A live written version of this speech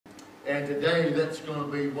And today that's going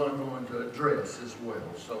to be what I'm going to address as well.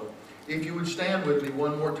 So if you would stand with me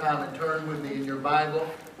one more time and turn with me in your Bible,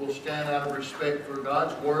 we'll stand out of respect for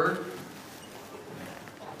God's Word.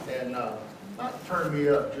 And might turn me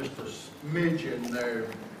up just a smidgen there,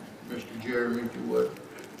 Mr. Jeremy, if you would.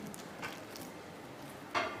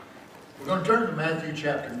 We're going to turn to Matthew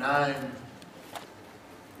chapter 9.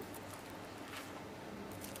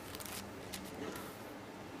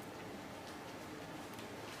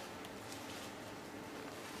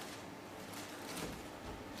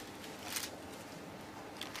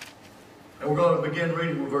 And we're going to begin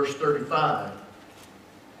reading with verse 35.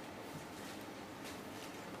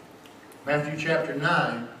 Matthew chapter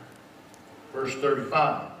 9, verse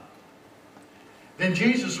 35. Then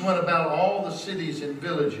Jesus went about all the cities and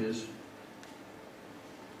villages,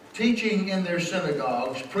 teaching in their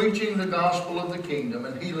synagogues, preaching the gospel of the kingdom,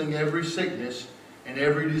 and healing every sickness and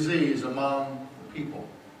every disease among the people.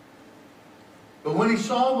 But when he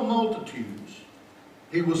saw the multitudes,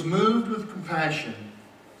 he was moved with compassion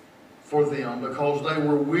for them, because they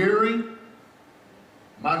were weary.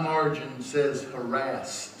 My margin says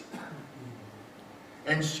harassed,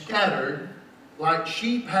 and scattered like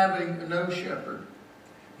sheep having no shepherd.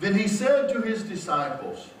 Then he said to his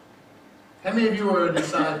disciples, how many of you are a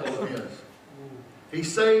disciple of his? He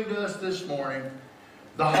saved us this morning.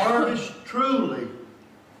 The harvest truly.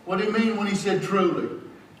 What do you mean when he said truly?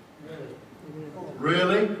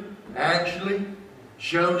 Really? Actually?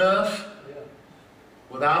 Sure enough?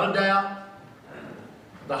 Without a doubt.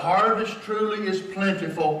 The harvest truly is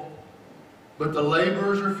plentiful, but the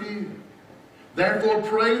laborers are few. Therefore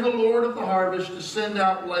pray the Lord of the harvest to send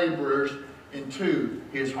out laborers into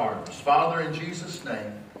his harvest. Father, in Jesus'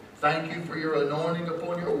 name, thank you for your anointing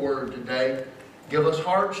upon your word today. Give us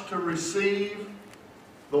hearts to receive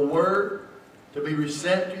the word, to be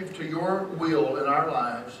receptive to your will in our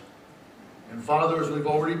lives. And Father, as we've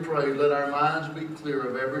already prayed, let our minds be clear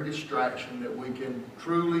of every distraction, that we can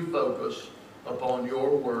truly focus upon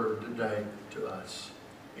your word today to us.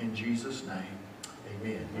 In Jesus' name,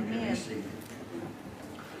 amen. You can be seated.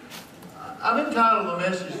 I've entitled the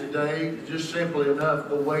message today, just simply enough,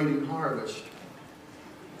 The Waiting Harvest.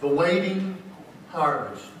 The Waiting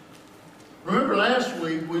Harvest. Remember last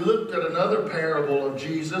week we looked at another parable of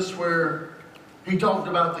Jesus where he talked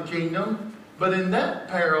about the kingdom. But in that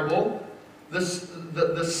parable, the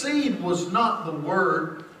seed was not the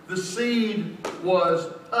word. The seed was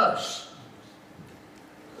us.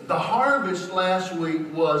 The harvest last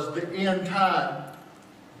week was the end time.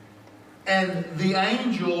 And the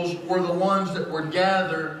angels were the ones that would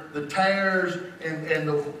gather the tares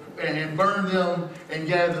and burn them and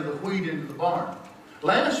gather the wheat into the barn.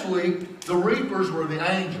 Last week, the reapers were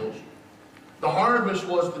the angels. The harvest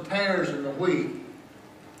was the tares and the wheat,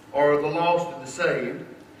 or the lost and the saved.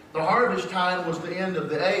 The harvest time was the end of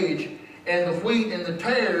the age, and the wheat and the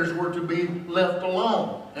tares were to be left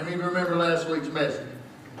alone. How many of you remember last week's message?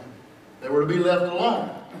 They were to be left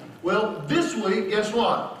alone. Well, this week, guess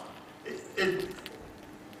what?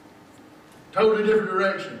 Totally different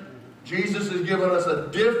direction. Jesus has given us a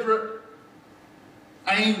different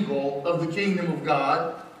angle of the kingdom of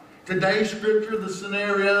God. Today's scripture, the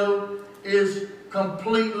scenario is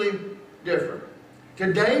completely different.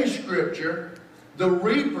 Today's scripture, the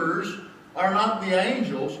reapers are not the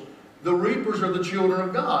angels. The reapers are the children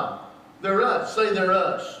of God. They're us. Say they're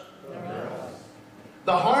us. They're us.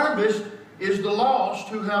 The harvest is the lost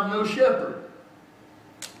who have no shepherd.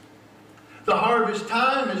 The harvest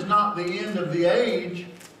time is not the end of the age.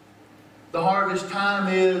 The harvest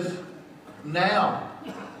time is now.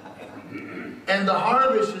 And the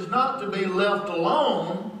harvest is not to be left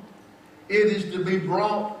alone. It is to be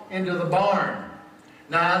brought into the barn.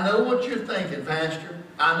 Now, I know what you're thinking, Pastor.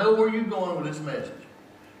 I know where you're going with this message.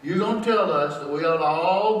 You're going to tell us that we ought to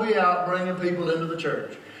all be out bringing people into the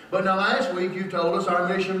church. But now last week you told us our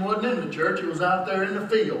mission wasn't in the church. It was out there in the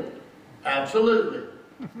field. Absolutely.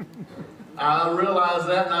 I realize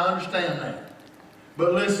that and I understand that.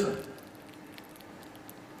 But listen.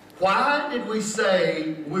 Why did we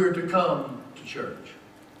say we're to come to church?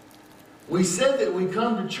 We said that we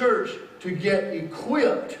come to church to get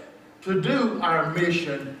equipped to do our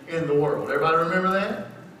mission in the world. Everybody remember that?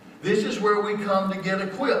 This is where we come to get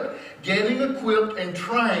equipped. Getting equipped and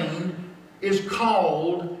trained is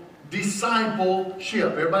called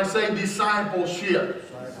discipleship. Everybody say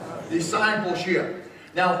discipleship. Discipleship.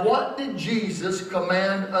 Now, what did Jesus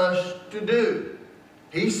command us to do?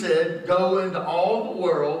 He said, go into all the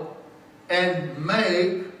world and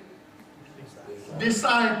make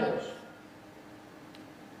disciples.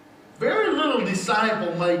 Very little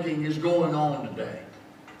disciple making is going on today.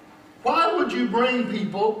 Why would you bring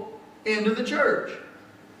people into the church.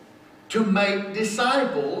 To make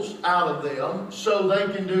disciples out of them so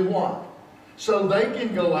they can do what? So they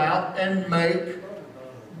can go out and make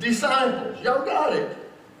disciples. Y'all got it.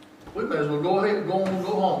 We may as well go ahead and go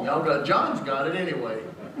home. Y'all got it. John's got it anyway.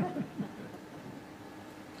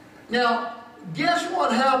 Now, guess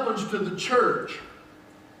what happens to the church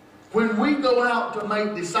when we go out to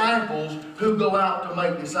make disciples who go out to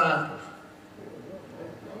make disciples?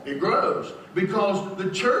 It grows. Because the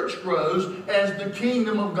church grows as the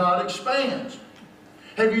kingdom of God expands.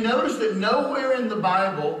 Have you noticed that nowhere in the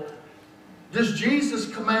Bible does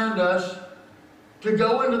Jesus command us to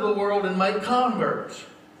go into the world and make converts?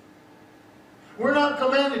 We're not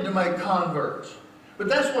commanded to make converts. But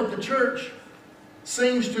that's what the church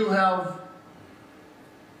seems to have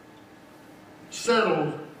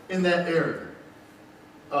settled in that area.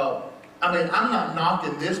 I mean, I'm not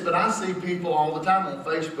knocking this, but I see people all the time on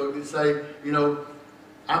Facebook that say, you know,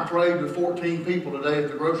 I prayed to 14 people today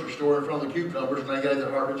at the grocery store in front of the cucumbers and they gave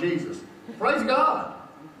their heart to Jesus. Praise God.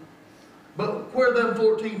 But where are them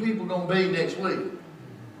 14 people going to be next week?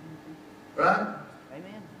 Right?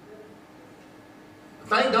 Amen.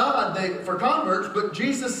 Thank God for converts, but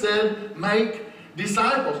Jesus said, make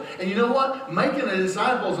disciples. And you know what? Making a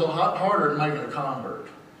disciple is a lot harder than making a convert.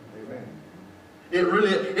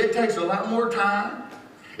 It takes a lot more time.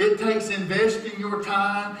 It takes investing your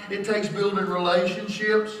time. It takes building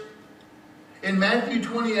relationships. In Matthew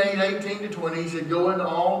 28:18-20, he said, go into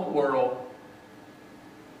all the world,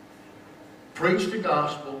 preach the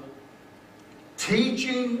gospel,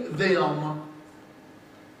 teaching them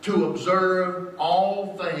to observe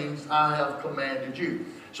all things I have commanded you.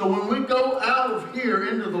 So when we go out of here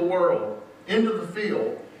into the world, into the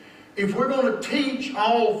field, if we're going to teach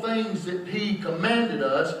all things that he commanded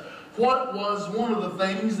us, what was one of the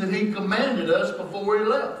things that he commanded us before he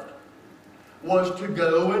left? Was to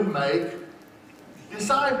go and make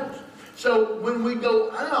disciples. So when we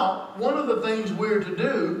go out, one of the things we're to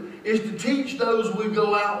do is to teach those we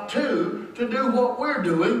go out to do what we're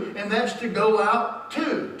doing, and that's to go out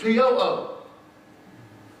to, T-O-O.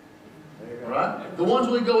 Right? The ones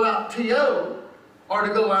we go out T-O are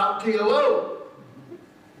to go out T-O-O.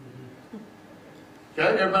 Okay,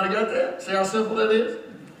 everybody got that? See how simple that is?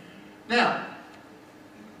 Now,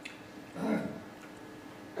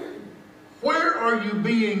 where are you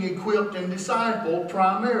being equipped and discipled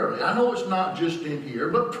primarily? I know it's not just in here,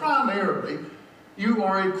 but primarily you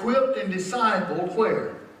are equipped and discipled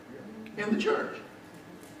where? In the church.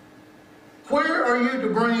 Where are you to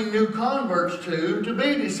bring new converts to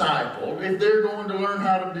be discipled? If they're going to learn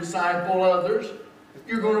how to disciple others,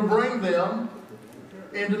 you're going to bring them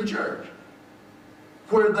into the church,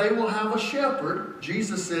 where they will have a shepherd.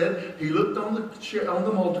 Jesus said he looked on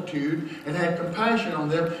the multitude and had compassion on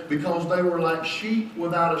them because they were like sheep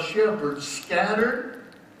without a shepherd, scattered.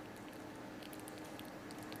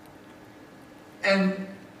 And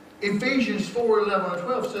Ephesians 4:11 and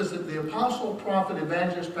 12 says that the apostle, prophet,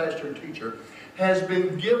 evangelist, pastor, and teacher has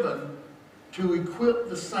been given to equip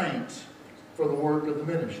the saints for the work of the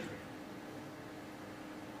ministry.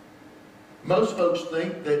 Most folks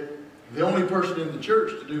think that the only person in the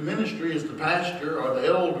church to do ministry is the pastor or the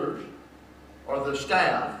elders or the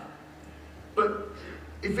staff. But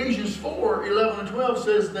Ephesians 4:11 and 12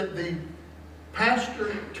 says that the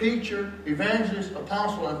pastor, teacher, evangelist,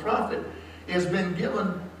 apostle, and prophet has been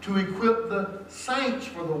given to equip the saints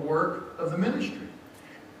for the work of the ministry.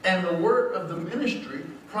 And the work of the ministry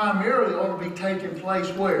primarily ought to be taking place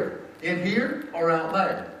where? In here or out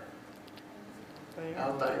there?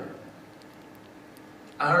 Out there.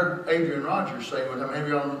 I heard Adrian Rogers say one time, have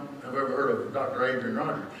you ever heard of Dr. Adrian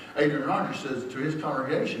Rogers? Adrian Rogers says to his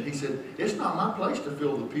congregation, he said, it's not my place to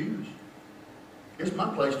fill the pews. It's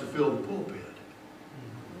my place to fill the pulpit.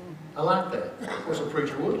 I like that. Of course, a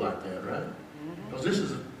preacher would like that, right? Because this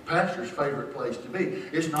is a pastor's favorite place to be.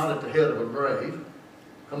 It's not at the head of a grave.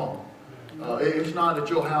 Come on. It's not at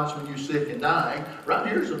your house when you're sick and dying. Right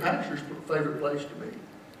here is a pastor's favorite place to be.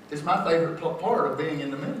 It's my favorite part of being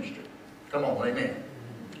in the ministry. Come on, amen.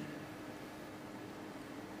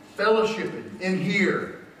 Fellowshipping in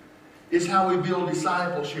here is how we build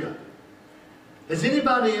discipleship. Has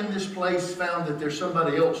anybody in this place found that there's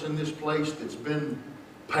somebody else in this place that's been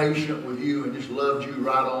patient with you and just loved you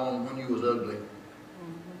right on when you was ugly?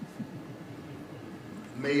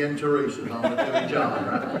 Me and Teresa, on the two John,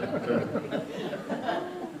 right? Okay.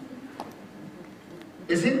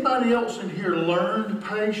 Has anybody else in here learned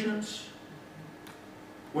patience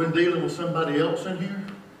when dealing with somebody else in here?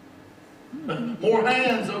 More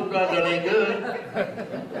hands, oh God, that ain't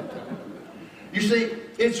good. You see,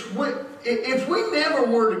 it's if we never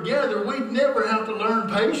were together, we'd never have to learn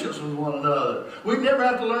patience with one another. We'd never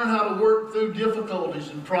have to learn how to work through difficulties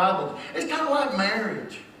and problems. It's kind of like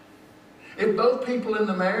marriage. If both people in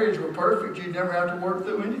the marriage were perfect, you'd never have to work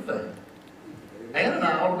through anything. Ann and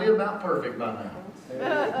I ought to be about perfect by now.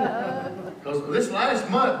 Because this last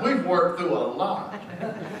month, we've worked through a lot.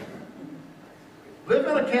 Live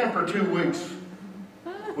in a camper 2 weeks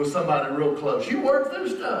with somebody real close. You work through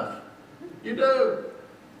stuff. You do.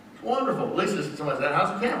 It's wonderful. At least somebody said,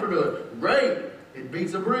 how's the camper doing? Great. It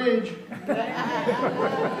beats a bridge.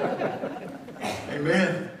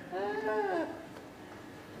 Amen.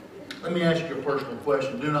 Let me ask you a personal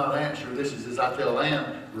question. Do not answer. This is, as I tell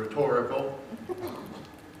Ann, rhetorical.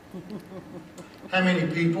 How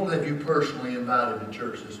many people have you personally invited to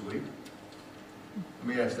church this week? Let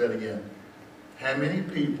me ask that again. How many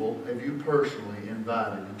people have you personally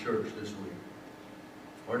invited to church this week?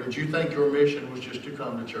 Or did you think your mission was just to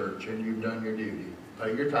come to church and you've done your duty?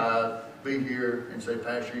 Pay your tithe, be here, and say,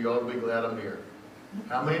 Pastor, you ought to be glad I'm here.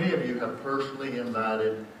 How many of you have personally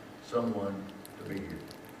invited someone to be here?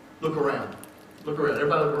 Look around. Look around.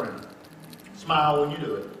 Everybody look around. Smile when you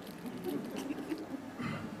do it.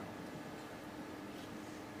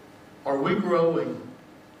 Are we growing?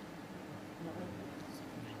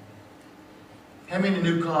 How many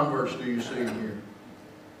new converts do you see in here?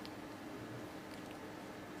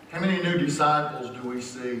 How many new disciples do we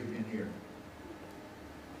see in here?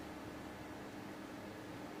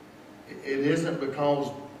 It isn't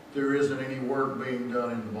because there isn't any work being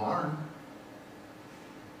done in the barn.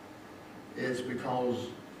 It's because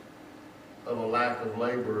of a lack of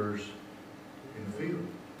laborers in the field.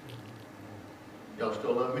 Y'all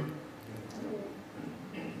still love me?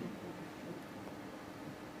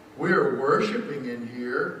 We are worshiping in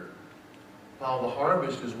here while the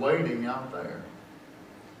harvest is waiting out there.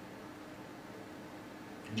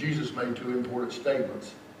 And Jesus made 2 important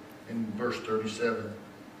statements in verse 37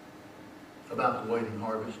 about the waiting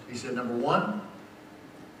harvest. He said, number 1,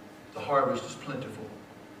 the harvest is plentiful.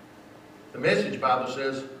 The Message Bible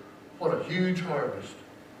says, what a huge harvest.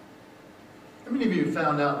 How many of you have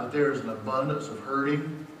found out that there is an abundance of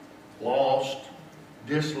hurting, lost,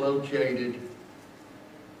 dislocated,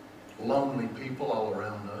 lonely people all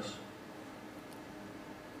around us?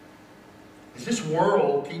 As this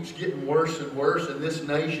world keeps getting worse and worse, and this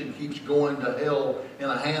nation keeps going to hell in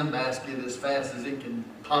a handbasket as fast as it can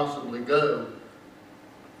possibly go,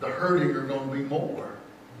 the hurting are going to be more.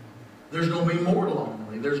 There's going to be more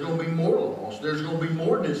lonely. There's going to be more lost. There's going to be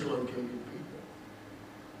more dislocated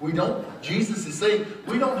people. Jesus is saying,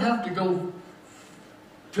 we don't have to go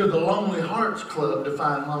to the Lonely Hearts Club to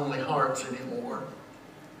find lonely hearts anymore.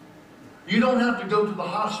 You don't have to go to the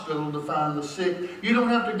hospital to find the sick. You don't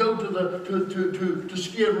have to go to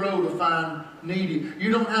Skid Row to find needy.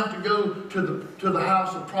 You don't have to go to the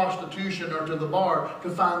house of prostitution or to the bar to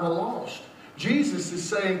find the lost. Jesus is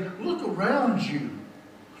saying, look around you.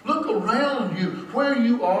 Look around you where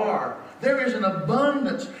you are. There is an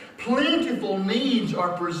abundance. Plentiful needs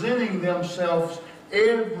are presenting themselves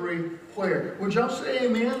everywhere. Would y'all say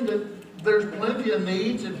amen that there's plenty of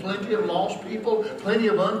needs and plenty of lost people, plenty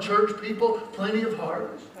of unchurched people, plenty of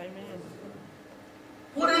harvest? Amen.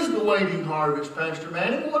 What is the waiting harvest, Pastor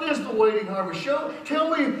Manning? What is the waiting harvest? Tell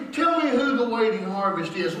me who the waiting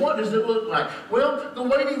harvest is. What does it look like? Well, the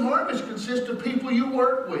waiting harvest consists of people you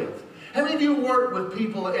work with. How many of you work with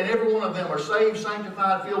people and every one of them are saved,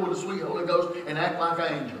 sanctified, filled with the sweet Holy Ghost, and act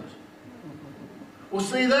like angels? Well,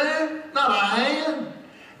 see there? Not a hand.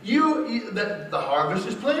 The harvest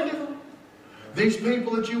is plentiful. These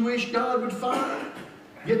people that you wish God would fire,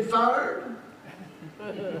 get fired.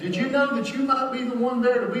 Did you know that you might be the one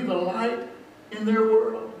there to be the light in their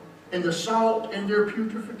world, and the salt in their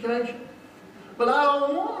putrefaction? But I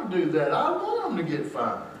don't want to do that. I want them to get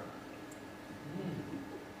fired.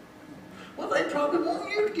 Well, they probably want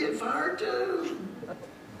you to get fired too.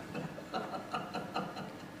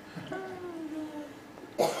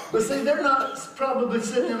 But see, they're not probably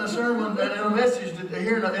sitting in a sermon and in a message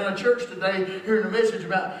here in a church today, hearing a message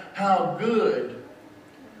about how good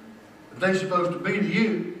they're supposed to be to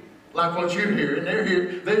you, like what you're hearing. They're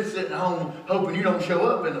here, they're sitting home hoping you don't show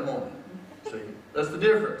up in the morning. See, that's the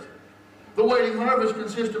difference. The waiting harvest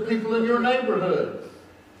consists of people in your neighborhood.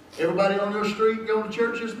 Everybody on your street going to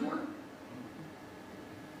church this morning?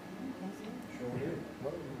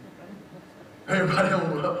 Everybody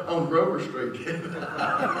on Grover Street did.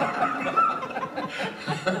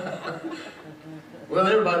 Well,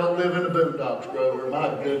 everybody don't live in the boondocks, Grover.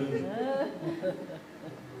 My goodness.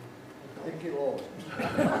 Thank you, Lord.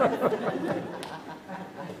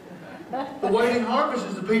 The waiting harvest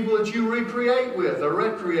is the people that you recreate with, or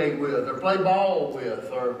recreate with, or play ball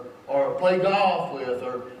with, or play golf with,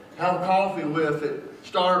 or have coffee with at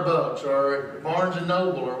Starbucks, or at Barnes &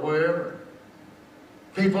 Noble, or wherever.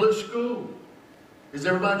 People at school. Is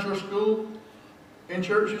everybody at your school in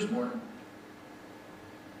church this morning?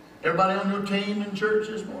 Everybody on your team in church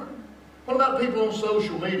this morning? What about people on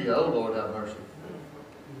social media? Oh, Lord, have mercy.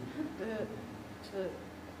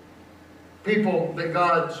 People that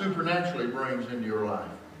God supernaturally brings into your life.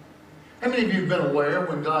 How many of you have been aware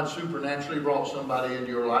when God supernaturally brought somebody into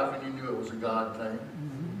your life and you knew it was a God thing?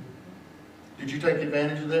 Did you take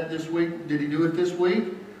advantage of that this week? Did He do it this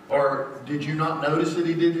week? Or did you not notice that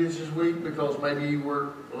He did this week because maybe you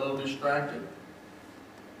were a little distracted?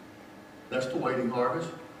 That's the waiting harvest.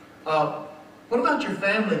 What about your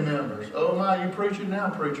family members? Oh my, you preaching now,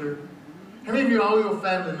 preacher. How many of you, all your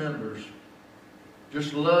family members,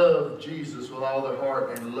 just love Jesus with all their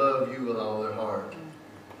heart and love you with all their heart?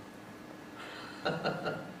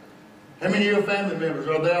 How many of your family members,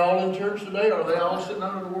 are they all in church today? Are they all sitting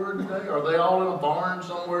under the Word today? Are they all in a barn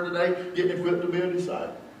somewhere today getting equipped to be a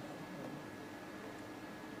disciple?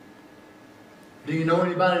 Do you know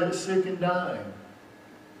anybody that's sick and dying?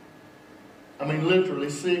 I mean literally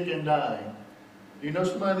sick and dying. Do you know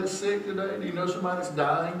somebody that's sick today? Do you know somebody that's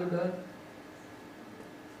dying today?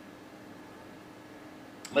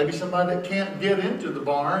 Maybe somebody that can't get into the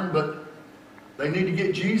barn, but they need to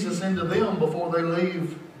get Jesus into them before they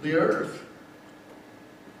leave the earth.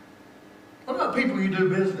 What about people you do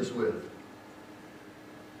business with?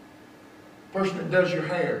 Person that does your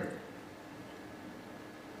hair.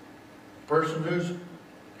 Person whose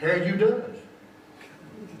hair you does.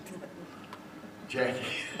 Jackie.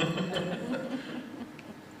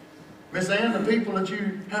 Miss Ann, the people that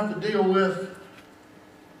you have to deal with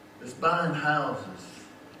that's buying houses.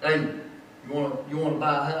 Hey, you want to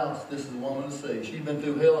buy a house? This is the woman to see. She's been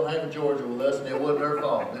through hell and half of Georgia with us, and it wasn't her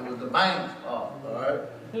fault. It was the bank's fault, all right?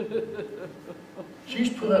 She's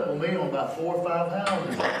put up with me on about 4 or 5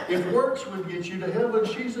 houses. If works would get you to heaven,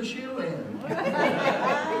 she's a shoo-in.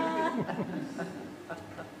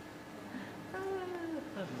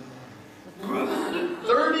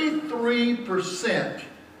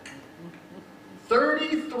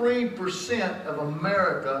 33% of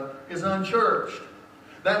America is unchurched.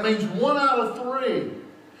 That means 1 out of 3.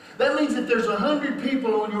 That means that there's 100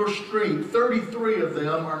 people on your street, 33 of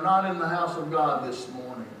them are not in the house of God this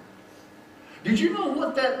morning. Did you know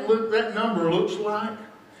what that number looks like?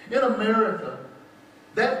 In America,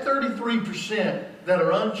 that 33% that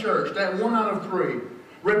are unchurched, that 1 out of 3,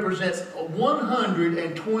 represents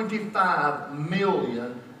 125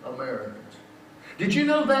 million Americans. Did you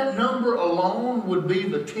know that number alone would be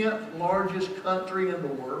the 10th largest country in the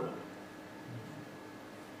world?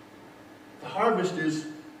 The harvest is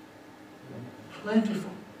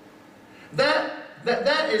plentiful.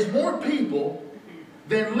 That is more people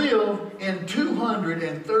than live in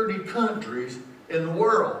 230 countries in the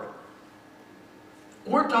world.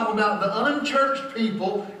 We're talking about the unchurched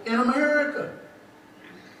people in America.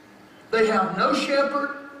 They have no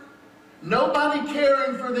shepherd, nobody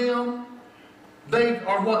caring for them. They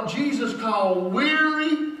are what Jesus called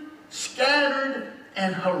weary, scattered,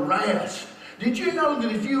 and harassed. Did you know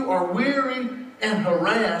that if you are weary and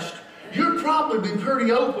harassed, you'd probably be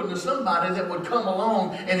pretty open to somebody that would come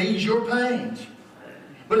along and ease your pains?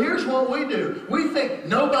 But here's what we do. We think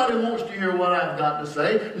nobody wants to hear what I've got to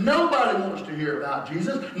say. Nobody wants to hear about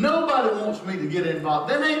Jesus. Nobody wants me to get involved.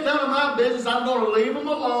 That ain't none of my business. I'm going to leave them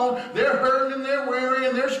alone. They're hurting and they're weary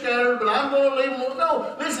and they're scattered, but I'm going to leave them alone.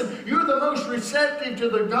 No, listen, you're the most receptive to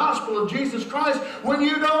the gospel of Jesus Christ when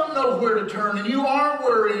you don't know where to turn and you are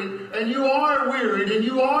worried and you are wearied and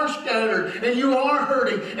you are scattered and you are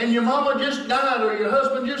hurting and your mama just died or your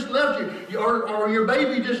husband just left you or your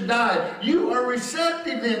baby just died. You are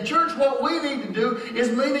receptive. Then, church, what we need to do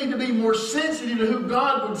is we need to be more sensitive to who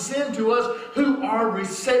God would send to us who are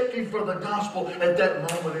receptive for the gospel at that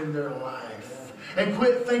moment in their life. And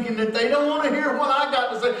quit thinking that they don't want to hear what I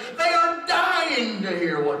got to say. They are dying to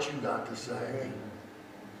hear what you got to say.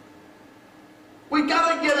 We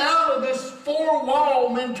got to get out of this four-wall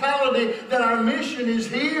mentality that our mission is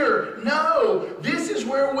here. No, this is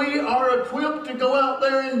where we are equipped to go out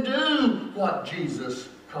there and do what Jesus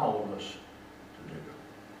called us.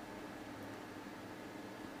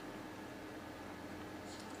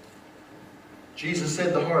 Jesus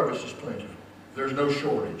said the harvest is plentiful. There's no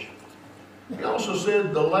shortage. He also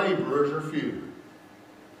said the laborers are few.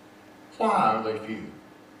 Why are they few?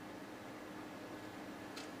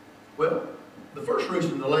 Well, the first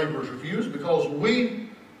reason the laborers are few is because we,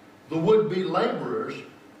 the would-be laborers,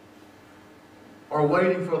 are are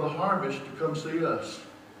waiting for the harvest to come see us.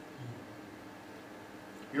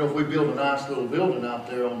 You know, if we build a nice little building out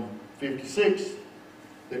there on 56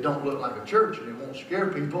 that don't look like a church and it won't scare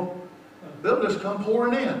people, they'll just come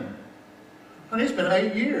pouring in. And it's been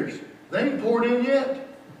 8 years. They ain't poured in yet.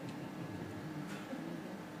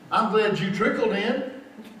 I'm glad you trickled in.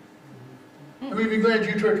 How many of you glad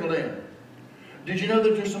you trickled in? Did you know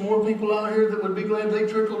that there's some more people out here that would be glad they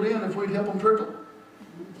trickled in if we'd help them trickle?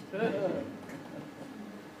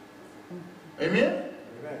 Amen?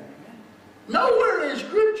 Nowhere in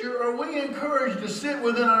Scripture are we encouraged to sit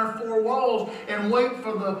within our four walls and wait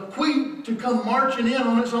for the wheat to come marching in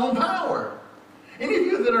on its own power. Any of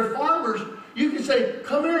you that are farmers, you can say,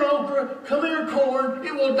 come here okra, come here corn,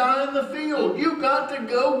 it will die in the field. You've got to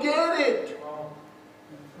go get it.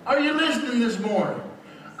 Are you listening this morning?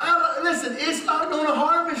 Listen, it's not going to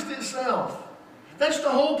harvest itself. That's the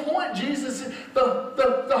whole point. Jesus said,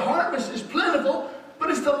 the harvest is plentiful, but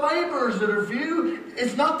it's the laborers that are few.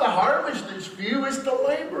 It's not the harvest that's few, it's the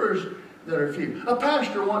laborers that are few. A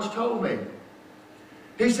pastor once told me,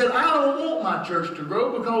 he said, I don't want my church to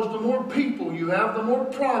grow because the more people you have, the more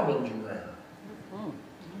problems you have.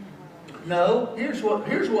 No, here's how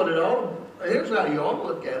you ought to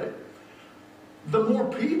look at it. The more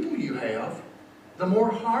people you have, the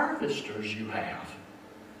more harvesters you have.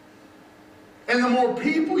 And the more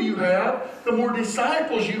people you have, the more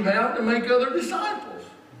disciples you have to make other disciples.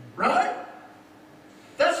 Right?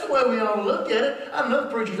 That's the way we ought to look at it. I had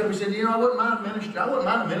another preacher told me, he said, you know, I wouldn't mind ministry. I wouldn't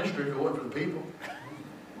mind a ministry if it wasn't for the people.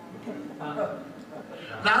 Now,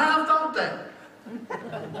 I have thought that.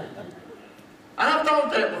 I have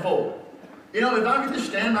thought that before. You know, if I could just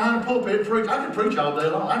stand behind a pulpit and preach, I could preach all day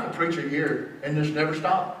long. I could preach a year and just never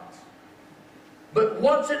stop. But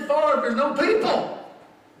what's it for if there's no people?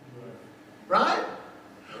 Right?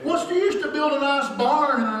 What's the use to build a nice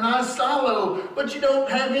barn and a nice silo, but you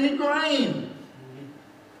don't have any grain?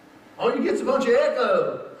 All you get is a bunch of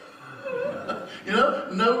echo. You know,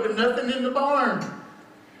 nothing in the barn.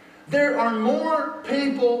 There are more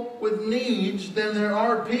people with needs than there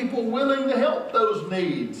are people willing to help those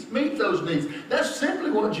needs, meet those needs. That's simply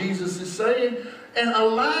what Jesus is saying. And a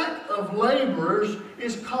lack of laborers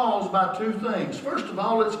is caused by two things. First of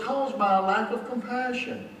all, it's caused by a lack of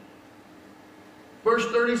compassion. Verse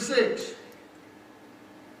 36.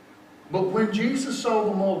 But when Jesus saw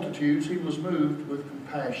the multitudes, he was moved with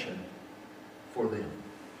compassion for them.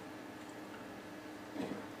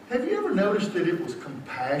 Have you ever noticed that it was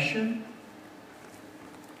compassion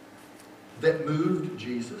that moved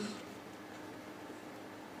Jesus?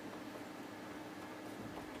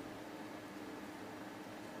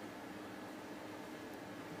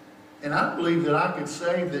 And I believe that I could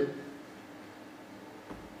say that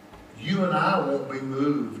you and I won't be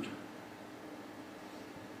moved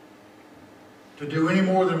to do any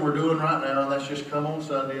more than we're doing right now, and that's just come on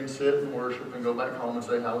Sunday and sit and worship and go back home and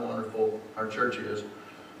say how wonderful our church is,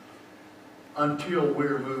 until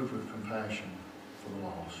we're moved with compassion for the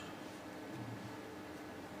lost.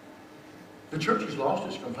 The church has lost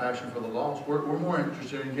its compassion for the lost. We're more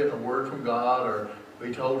interested in getting a word from God or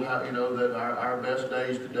be told how, you know, that our best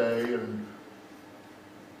days today and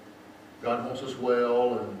God wants us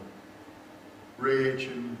well and rich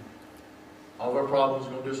and all of our problems are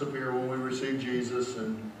going to disappear when we receive Jesus,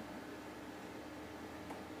 and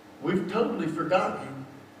we've totally forgotten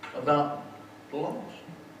about the lost.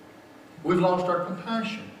 We've lost our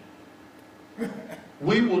compassion.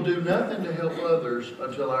 We will do nothing to help others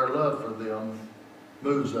until our love for them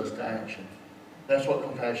moves us to action. That's what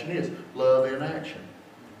compassion is, love in action.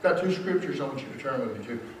 I've got two scriptures I want you to turn with me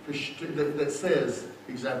to that says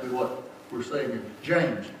exactly what we're saying here.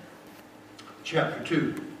 James, chapter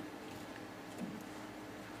 2.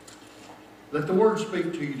 Let the word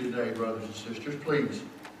speak to you today, brothers and sisters, please.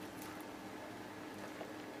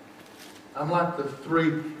 I'm like the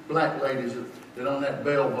three black ladies that on that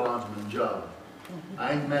bail bondsman job.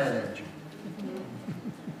 I ain't mad at you.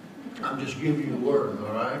 I'm just giving you the word,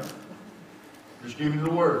 all right? Just giving you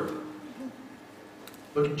the word.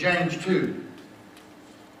 Look at James 2,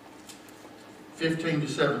 15 to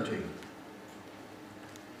 17.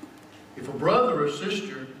 If a brother or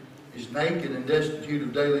sister is naked and destitute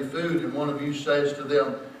of daily food, and one of you says to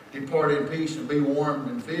them, depart in peace and be warmed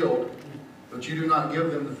and filled, but you do not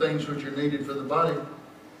give them the things which are needed for the body,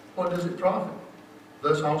 what does it profit?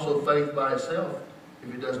 Thus also faith by itself,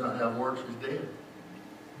 if it does not have works, is dead.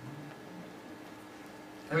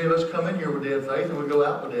 How many of us come in here with dead faith and we go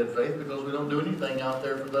out with dead faith because we don't do anything out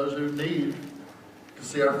there for those who need to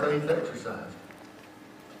see our faith exercised?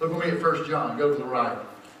 Look with me at 1 John. Go to the right.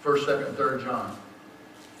 1st, 2nd, 3rd John.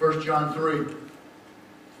 1 John 3,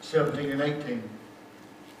 17 and 18.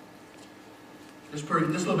 It's a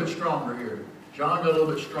little bit stronger here. John got a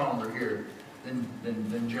little bit stronger here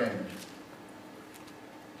than James.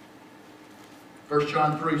 1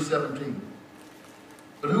 John 3:17.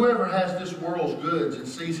 But whoever has this world's goods and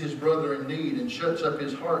sees his brother in need and shuts up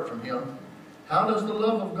his heart from him, how does the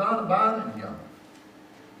love of God abide in him?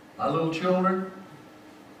 My little children,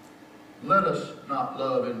 let us not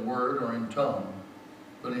love in word or in tongue,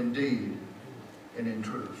 but in deed and in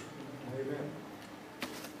truth. Amen.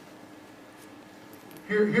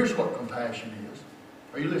 Here's what compassion is.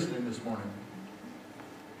 Are you listening this morning?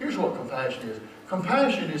 Here's what compassion is.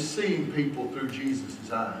 Compassion is seeing people through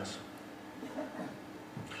Jesus' eyes.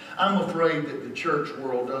 I'm afraid that the church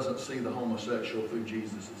world doesn't see the homosexual through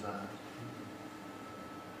Jesus' eyes.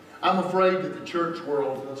 I'm afraid that the church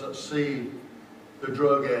world doesn't see the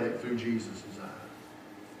drug addict through Jesus' eyes.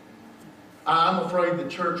 I'm afraid the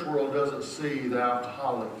church world doesn't see the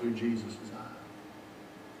alcoholic through Jesus' eyes.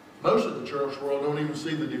 Most of the church world don't even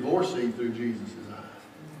see the divorcee through Jesus' eyes.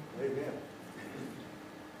 Amen.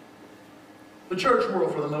 The church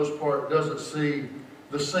world, for the most part, doesn't see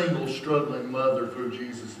the single struggling mother through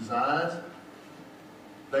Jesus' eyes.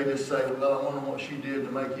 They just say, well, I wonder what she did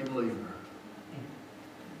to make him leave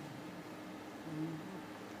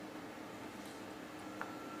her.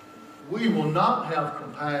 We will not have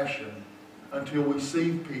compassion until we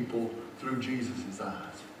see people through Jesus'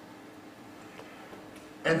 eyes.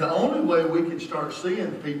 And the only way we can start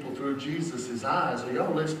seeing people through Jesus' eyes, are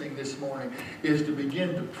y'all listening this morning, is to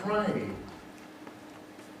begin to pray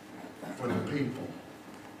for the people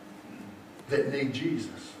that need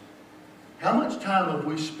Jesus. How much time have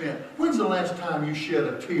we spent? When's the last time you shed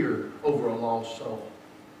a tear over a lost soul?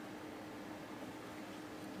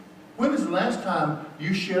 When is the last time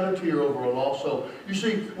you shed a tear over a lost soul? You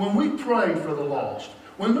see, when we pray for the lost,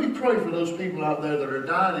 when we pray for those people out there that are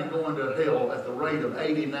dying and going to hell at the rate of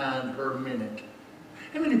 89 per minute,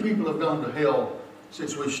 how many people have gone to hell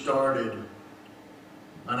since we started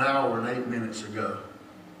an hour and 8 minutes ago?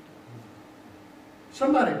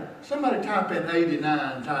 Somebody type in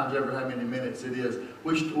 89 times every how many minutes it is.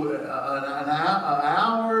 An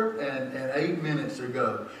hour and 8 minutes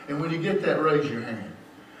ago. And when you get that, raise your hand.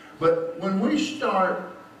 But when we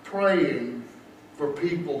start praying for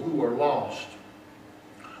people who are lost,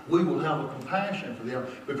 we will have a compassion for them.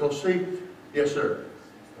 Because see, yes sir,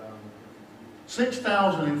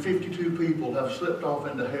 6,052 people have slipped off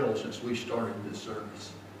into hell since we started this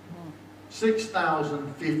service.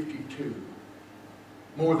 6,052.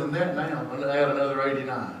 More than that now. I'm going to add another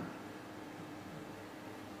 89.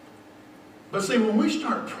 But see, when we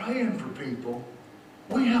start praying for people,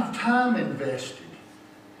 we have time invested.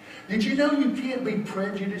 Did you know you can't be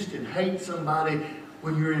prejudiced and hate somebody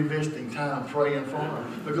when you're investing time praying for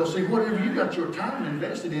them? Because see, whatever you got your time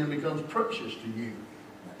invested in becomes precious to you.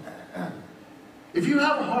 If you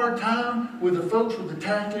have a hard time with the folks with the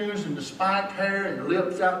tattoos and the spiked hair and the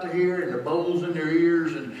lips out to here and the bowls in their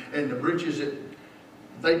ears and the breeches that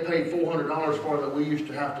they paid $400 for that we used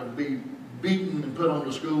to have to be beaten and put on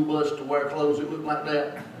the school bus to wear clothes that looked like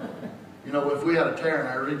that. You know, if we had a tear in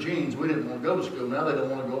our jeans, we didn't want to go to school. Now they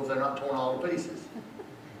don't want to go if they're not torn all to pieces.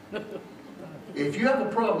 If you have a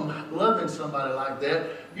problem loving somebody like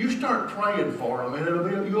that, you start praying for them,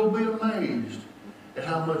 and you'll be amazed at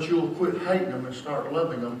how much you'll quit hating them and start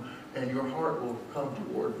loving them, and your heart will come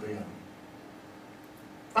toward them.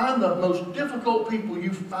 Find the most difficult people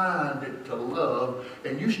you find it to love,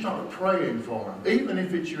 and you start praying for them, even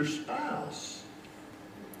if it's your spouse.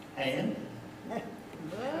 And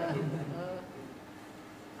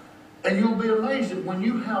you'll be amazed that when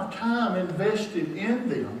you have time invested in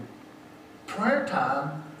them, prayer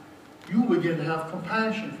time, you'll begin to have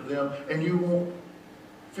compassion for them, and you won't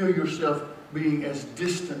feel yourself being as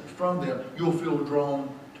distant from them. You'll feel drawn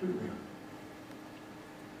to them.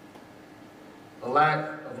 A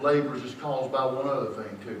lack of laborers is caused by one other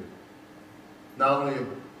thing too. Not only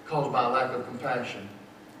caused by a lack of compassion.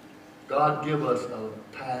 God give us a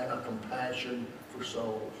compassion for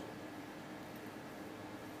souls.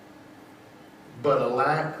 But a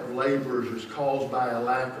lack of laborers is caused by a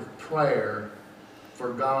lack of prayer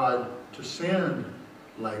for God to send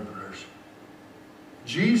laborers.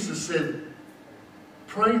 Jesus said,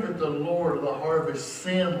 pray that the Lord of the harvest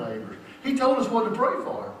send laborers. He told us what to pray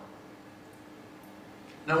for.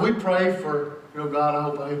 Now we pray for, God, I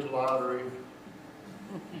hope I hit the lottery.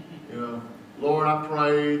 Lord, I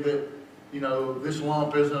pray that, this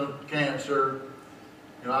lump isn't cancer.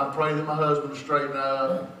 I pray that my husband will straighten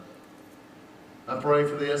up. I pray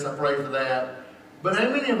for this, I pray for that. But how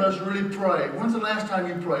many of us really pray? When's the last time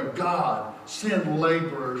you prayed, God, send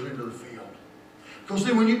laborers into the field? Because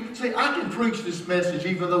see, I can preach this message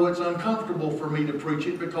even though it's uncomfortable for me to preach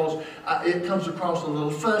it because it comes across a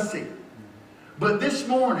little fussy. But this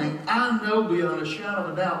morning, I know beyond a shadow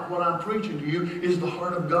of a doubt what I'm preaching to you is the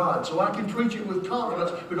heart of God. So I can preach it with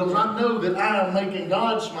confidence because I know that I am making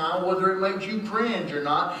God smile whether it makes you cringe or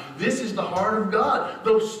not. This is the heart of God.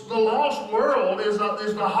 The lost world is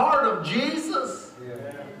the heart of Jesus.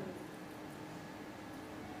 Yeah.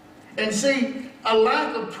 And see, a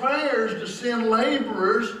lack of prayers to send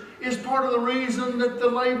laborers is part of the reason that the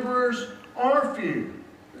laborers are few.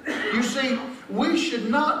 You see, we should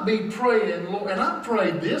not be praying, Lord, and I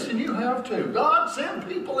prayed this and you have too. God, send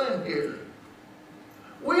people in here.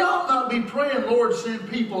 We ought not be praying, Lord, send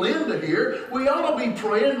people into here. We ought to be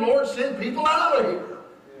praying, Lord, send people out of here.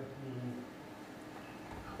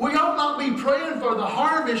 We ought not be praying for the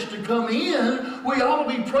harvest to come in. We ought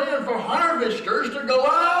to be praying for harvesters to go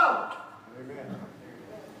out. Amen.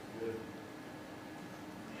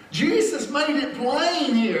 Jesus made it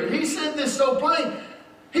plain here. He said this so plain.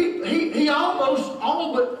 He almost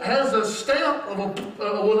all but has a stamp with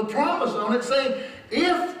a promise on it saying,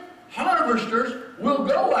 if harvesters will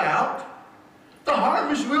go out, the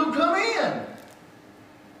harvest will come in.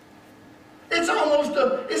 It's almost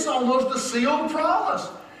a sealed promise.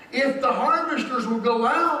 If the harvesters will go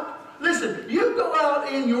out, listen, you go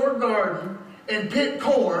out in your garden and pick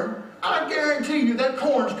corn, I guarantee you that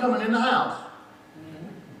corn's coming in the house.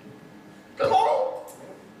 Come on.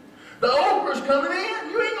 The okra's coming in.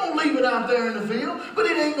 You ain't going to leave it out there in the field, but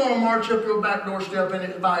it ain't going to march up your back doorstep in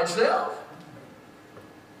it by itself.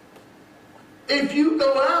 If you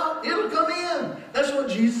go out, it'll come in. That's what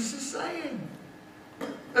Jesus is saying.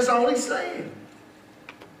 That's all he's saying.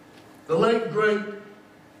 The late, great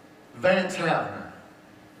Vance Havner,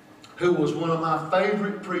 who was one of my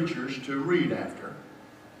favorite preachers to read after,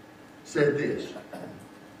 said this.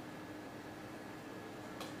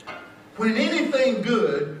 When anything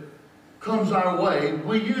good comes our way,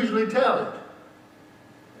 we usually tell it.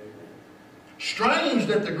 Strange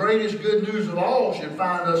that the greatest good news of all should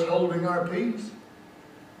find us holding our peace.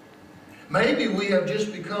 Maybe we have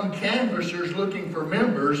just become canvassers looking for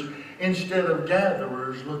members instead of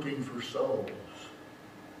gatherers looking for souls.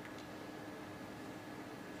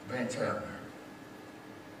 Vance Havner.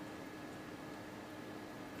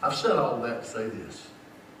 I've said all that to say this.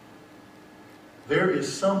 There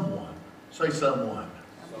is someone, say someone.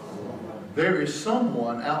 There is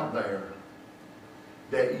someone out there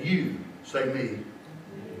that you, say me,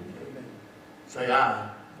 say I,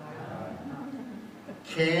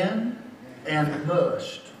 can and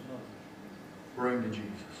must bring to Jesus.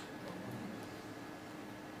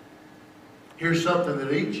 Here's something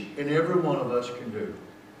that each and every one of us can do.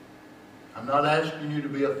 I'm not asking you to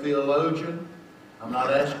be a theologian. I'm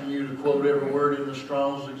not asking you to quote every word in the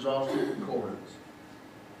Strong's Exhaustive Concordance.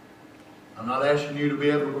 I'm not asking you to be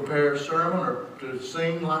able to prepare a sermon or to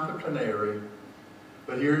sing like a canary.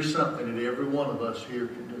 But here's something that every one of us here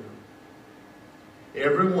can do.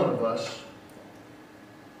 Every one of us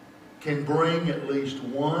can bring at least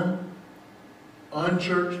one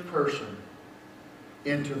unchurched person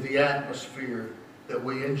into the atmosphere that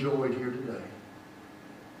we enjoyed here today.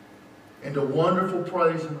 Into wonderful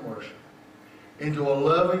praise and worship. Into a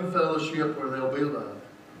loving fellowship where they'll be loved.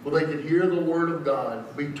 Where they can hear the Word of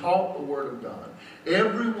God, be taught the Word of God.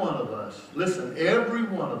 Every one of us, listen, every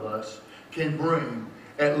one of us can bring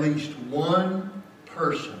at least one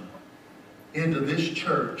person into this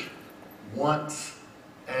church once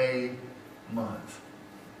a month.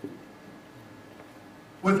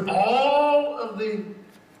 With all of the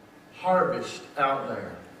harvest out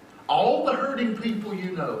there, all the hurting people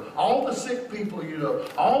you know, all the sick people you know,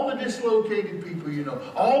 all the dislocated people you know,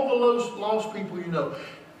 all the lost people you know,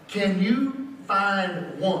 can you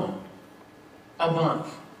find one a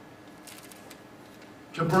month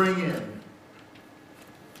to bring in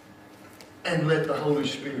and let the Holy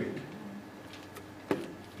Spirit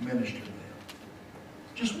minister to them?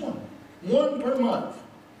 Just one. One per month.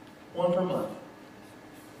 One per month.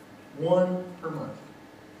 One per month.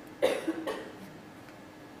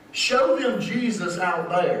 Show them Jesus out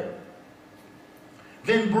there.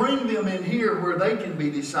 Then bring them in here where they can be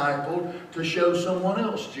discipled to show someone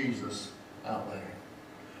else Jesus out there.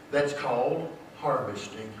 That's called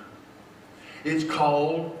harvesting. It's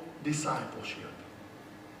called discipleship.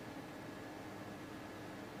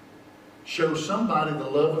 Show somebody the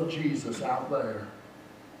love of Jesus out there.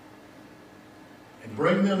 And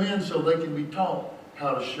bring them in so they can be taught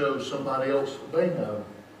how to show somebody else that they know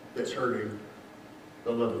that's hurting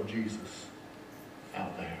the love of Jesus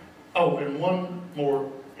out there. Oh, and one more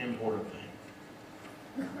important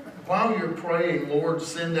thing. while you're praying, Lord,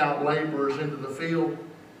 send out laborers into the field,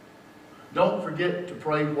 don't forget to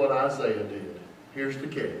pray what Isaiah did. Here's the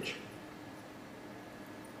catch.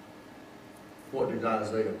 What did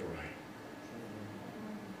Isaiah pray?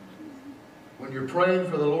 When you're praying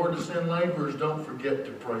for the Lord to send laborers, don't forget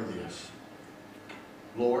to pray this.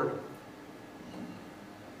 Lord,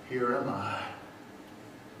 here am I.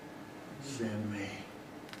 Send me.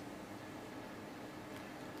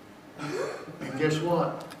 And guess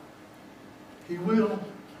what? He will.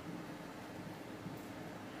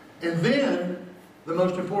 And then, the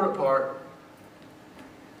most important part,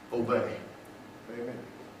 obey. Amen.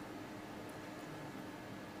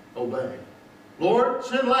 Obey. Lord,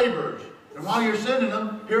 send laborers. And while you're sending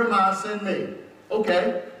them, here am I, send me.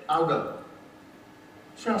 Okay, I'll go.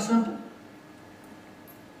 See how simple?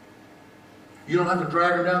 You don't have to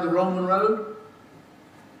drag them down the Roman road.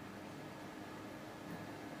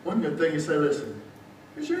 One good thing is say, listen,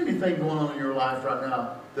 is there anything going on in your life right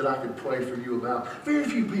now that I could pray for you about? Very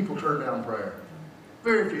few people turn down prayer.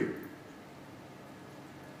 Very few.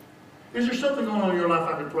 Is there something going on in your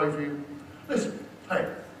life I could pray for you? Listen, hey,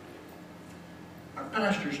 our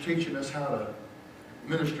pastor's teaching us how to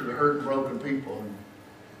minister to hurt and broken people. And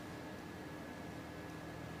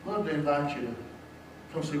I'd love to invite you to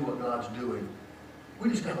come see what God's doing. We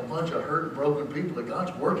just got a bunch of hurt and broken people that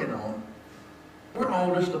God's working on. We're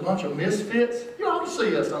all just a bunch of misfits. You ought to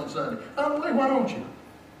see us on Sunday. By the way, why don't you?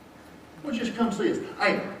 Well, just come see us.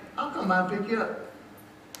 Hey, I'll come by and pick you up.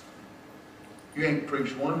 You ain't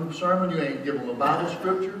preached one sermon. You ain't given them a Bible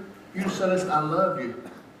scripture. You just say, listen, I love you.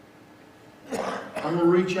 I'm going to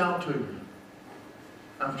reach out to you.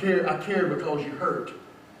 I care because you hurt.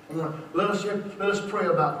 Let us pray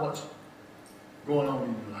about what's going on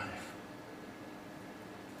in your life.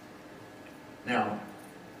 Now,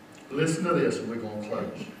 listen to this and we're going to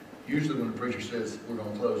close. Usually when the preacher says we're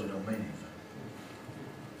going to close, it don't mean anything.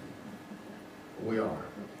 But we are.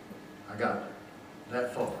 I got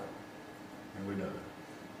that far. And we're done.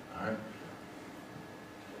 Alright?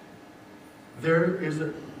 There is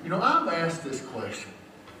a... You know, I've asked this question.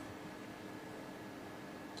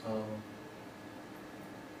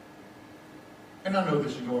 And I know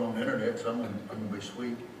this is going on the internet, so I'm going to be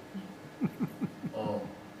sweet.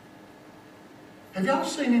 Have y'all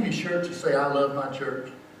seen any shirts that say, I love my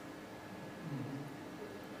church?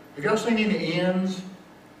 Have y'all seen any ends?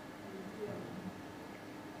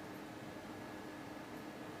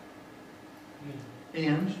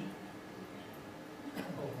 Ends?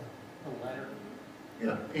 The letter.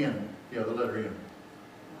 Yeah, N. Yeah, the letter N.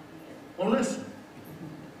 Well, listen.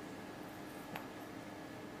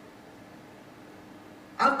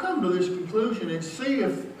 I've come to this conclusion and see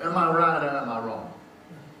if am I right or am I wrong.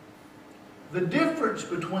 The difference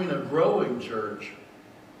between a growing church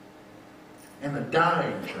and a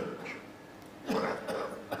dying church.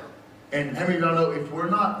 And how many of y'all know if we're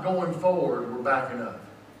not going forward, we're backing up?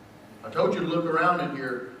 I told you to look around in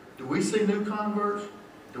here. Do we see new converts?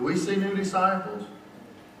 Do we see new disciples?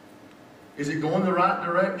 Is it going the right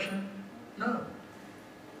direction? No.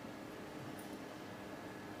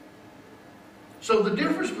 So the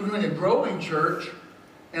difference between a growing church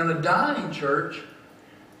and a dying church,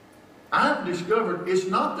 I've discovered it's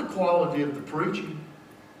not the quality of the preaching.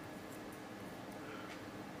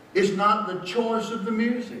 It's not the choice of the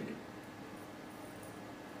music.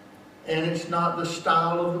 And it's not the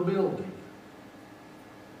style of the building.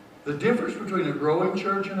 The difference between a growing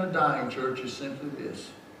church and a dying church is simply this.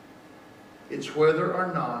 It's whether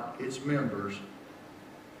or not its members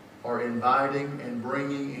are inviting and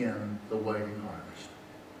bringing in the waiting harvest.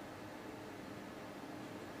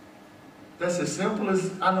 That's as simple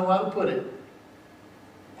as I know how to put it.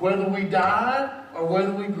 Whether we die or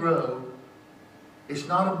whether we grow, it's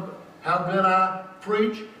not how good I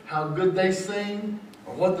preach, how good they sing,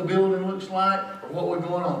 or what the building looks like, or what we're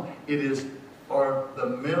going on. It is, are the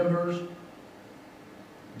members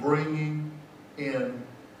bringing in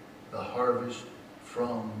the harvest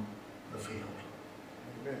from the field.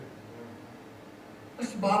 Amen.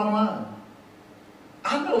 That's the bottom line.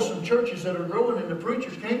 I know some churches that are growing and the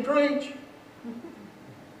preachers can't preach.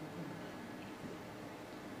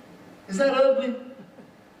 Is that ugly?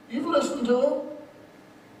 You've listened to them.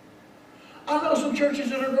 I know some churches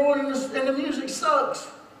that are growing and the music sucks.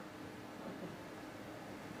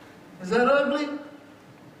 Is that ugly?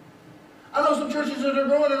 I know some churches that are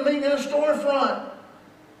growing and meeting in a storefront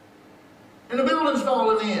and the building's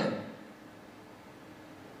falling in.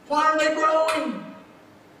 Why are they growing?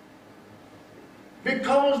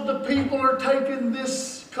 Because the people are taking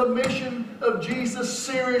this commission of Jesus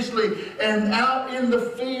seriously, and out in the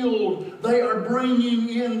field they are bringing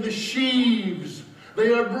in the sheaves.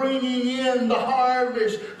 They are bringing in the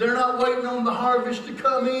harvest. They're not waiting on the harvest to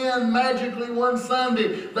come in magically one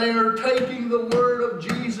Sunday. They are taking the word of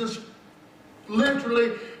Jesus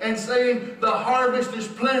literally and saying the harvest is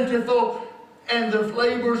plentiful and the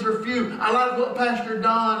laborers are few. I like what Pastor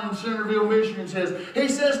Don in Centerville, Michigan says. He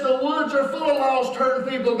says the woods are full of lost, hurting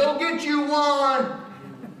people. Go get you one.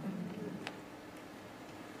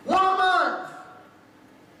 One a month.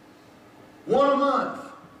 One a month.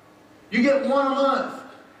 You get one a month.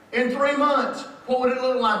 In 3 months, what would it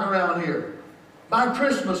look like around here? By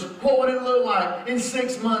Christmas, what would it look like in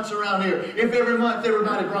 6 months around here? If every month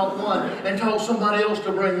everybody brought one and told somebody else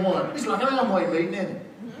to bring one. It's like an Amway meeting, isn't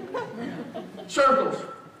it? Circles.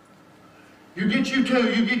 You get you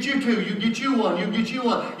two, you get you two, you get you one, you get you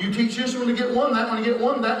one. You teach this one to get one, that one to get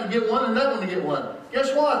one, that one to get one, and that one to get one.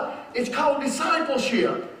 Guess what? It's called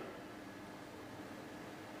discipleship.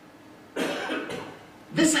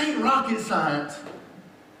 This ain't rocket science.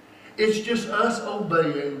 It's just us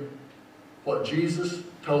obeying what Jesus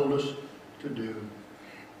told us to do.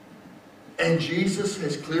 And Jesus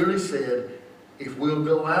has clearly said, if we'll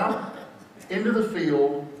go out into the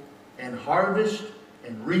field and harvest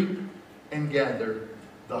and reap and gather,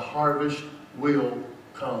 the harvest will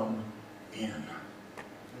come in.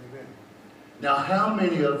 Amen. Now, how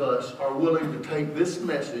many of us are willing to take this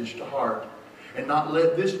message to heart and not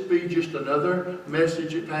let this be just another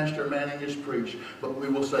message that Pastor Manning has preached, but we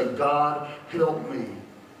will say, God, help me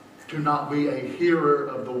to not be a hearer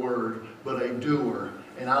of the word, but a doer.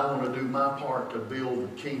 And I want to do my part to build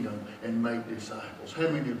the kingdom and make disciples. How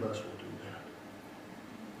many of us will do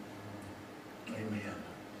that? Amen.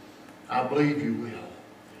 I believe you will.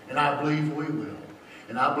 And I believe we will.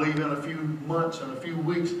 And I believe in a few months and a few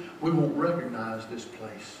weeks, we won't recognize this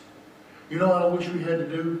place. You know what I wish we had to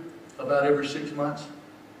do about every 6 months?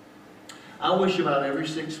 I wish about every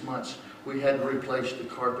 6 months we had to replace the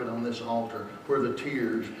carpet on this altar where the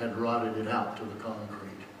tears had rotted it out to the concrete.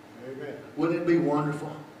 Amen. Wouldn't it be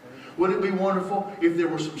wonderful? Wouldn't it be wonderful if there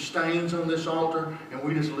were some stains on this altar and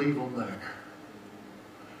we just leave them there?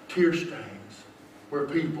 Tear stains where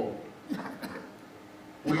people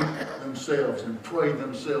weep themselves and pray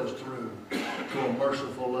themselves through to a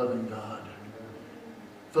merciful, loving God.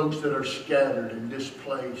 Folks that are scattered and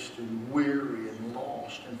displaced and weary and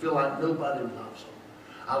lost and feel like nobody loves them.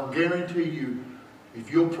 I'll guarantee you, if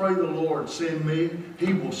you'll pray the Lord, send me,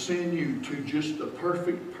 He will send you to just the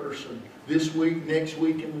perfect person this week, next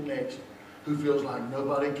week, and the next who feels like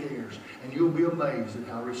nobody cares. And you'll be amazed at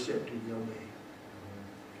how receptive they'll be.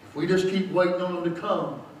 If we just keep waiting on them to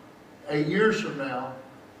come, 8 years from now,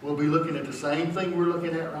 we'll be looking at the same thing we're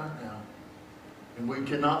looking at right now. And we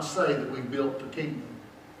cannot say that we built the kingdom.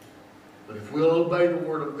 But if we'll obey the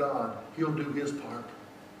Word of God, He'll do His part.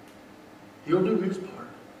 He'll do His part.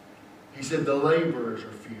 He said the laborers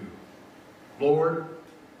are few. Lord,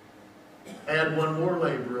 add one more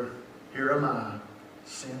laborer. Here am I.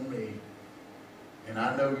 Send me. And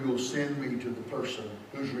I know you'll send me to the person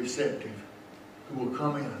who's receptive, who will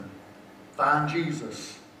come in, find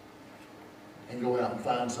Jesus, and go out and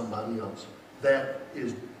find somebody else. That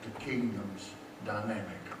is the kingdom's dynamic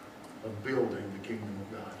of building the kingdom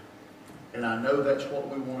of God. And I know that's what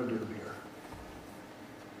we want to do here.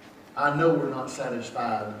 I know we're not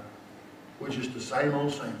satisfied with just the same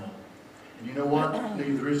old, same old. And you know what?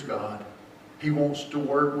 Neither is God. He wants to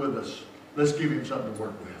work with us. Let's give Him something to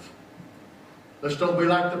work with. Let's don't be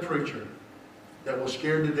like the preacher that was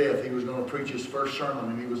scared to death. He was going to preach his first sermon,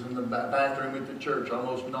 and he was in the bathroom at the church,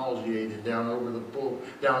 almost nauseated, down over the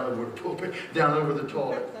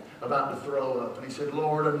toilet, about to throw up. And he said,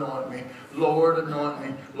 Lord, anoint me. Lord, anoint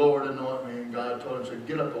me. Lord, anoint me. And God told him, said,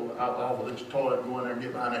 get up off of this toilet and go in there and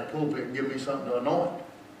get behind that pulpit and give me something to anoint.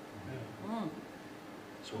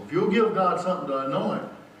 So if you'll give God something to anoint,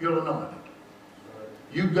 He'll anoint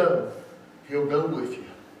it. You go. He'll go with you.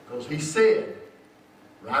 Because He said,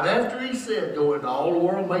 right after He said, go into all the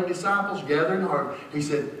world, make disciples, gather in heart, He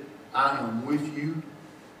said, I am with you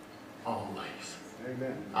always.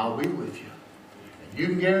 Amen. I'll be with you. And you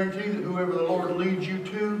can guarantee that whoever the Lord leads you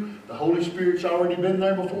to, the Holy Spirit's already been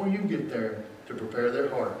there before you get there to prepare their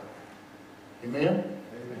heart. Amen?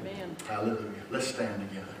 Amen. Amen. Hallelujah. Let's stand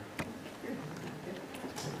together.